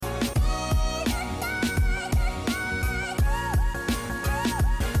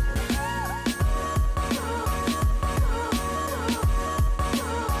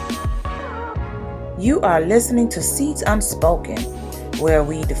You are listening to Seeds Unspoken, where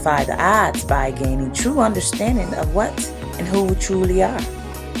we defy the odds by gaining true understanding of what and who we truly are.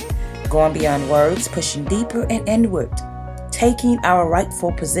 Going beyond words, pushing deeper and inward, taking our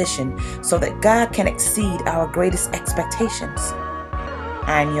rightful position so that God can exceed our greatest expectations.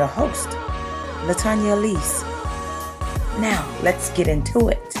 I'm your host, Latanya Elise. Now, let's get into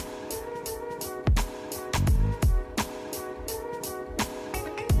it.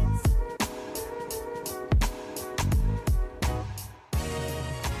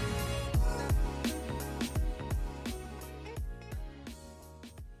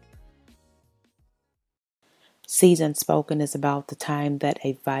 Seeds Unspoken is about the time that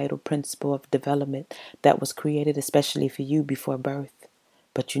a vital principle of development that was created especially for you before birth,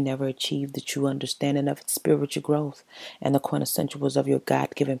 but you never achieved the true understanding of its spiritual growth and the quintessentials of your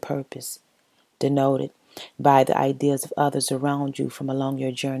God-given purpose, denoted by the ideas of others around you from along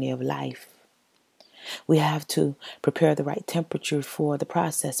your journey of life. We have to prepare the right temperature for the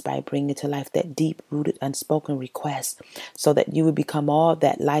process by bringing to life that deep-rooted, unspoken request so that you will become all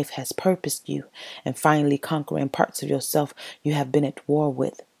that life has purposed you and finally conquering parts of yourself you have been at war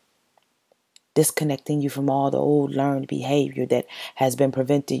with, disconnecting you from all the old learned behavior that has been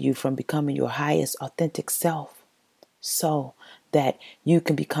preventing you from becoming your highest authentic self, so that you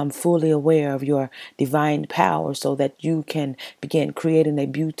can become fully aware of your divine power so that you can begin creating a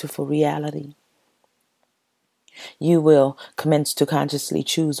beautiful reality. You will commence to consciously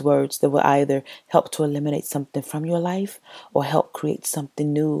choose words that will either help to eliminate something from your life or help create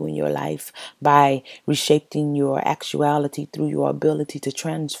something new in your life by reshaping your actuality through your ability to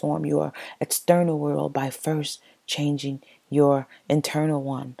transform your external world by first changing your internal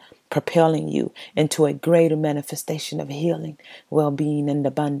one, propelling you into a greater manifestation of healing, well-being, and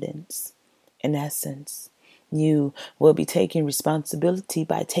abundance. In essence, you will be taking responsibility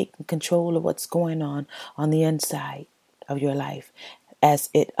by taking control of what's going on the inside of your life as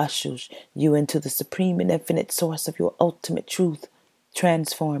it ushers you into the supreme and infinite source of your ultimate truth,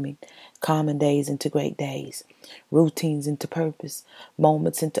 transforming common days into great days, routines into purpose,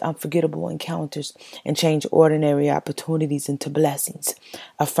 moments into unforgettable encounters, and change ordinary opportunities into blessings,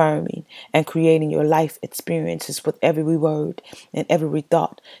 affirming and creating your life experiences with every word and every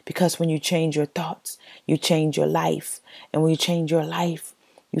thought, because when you change your thoughts, you change your life, and when you change your life,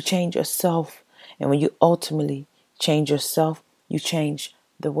 you change yourself, and when you ultimately change yourself, you change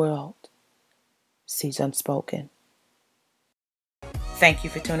the world. Seeds Unspoken. Thank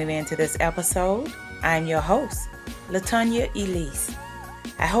you for tuning in to this episode. I'm your host, Latanya Elise.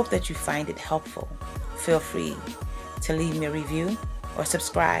 I hope that you find it helpful. Feel free to leave me a review or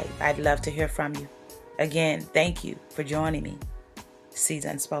subscribe. I'd love to hear from you. Again, thank you for joining me. Seeds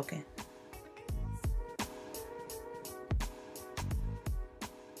Unspoken.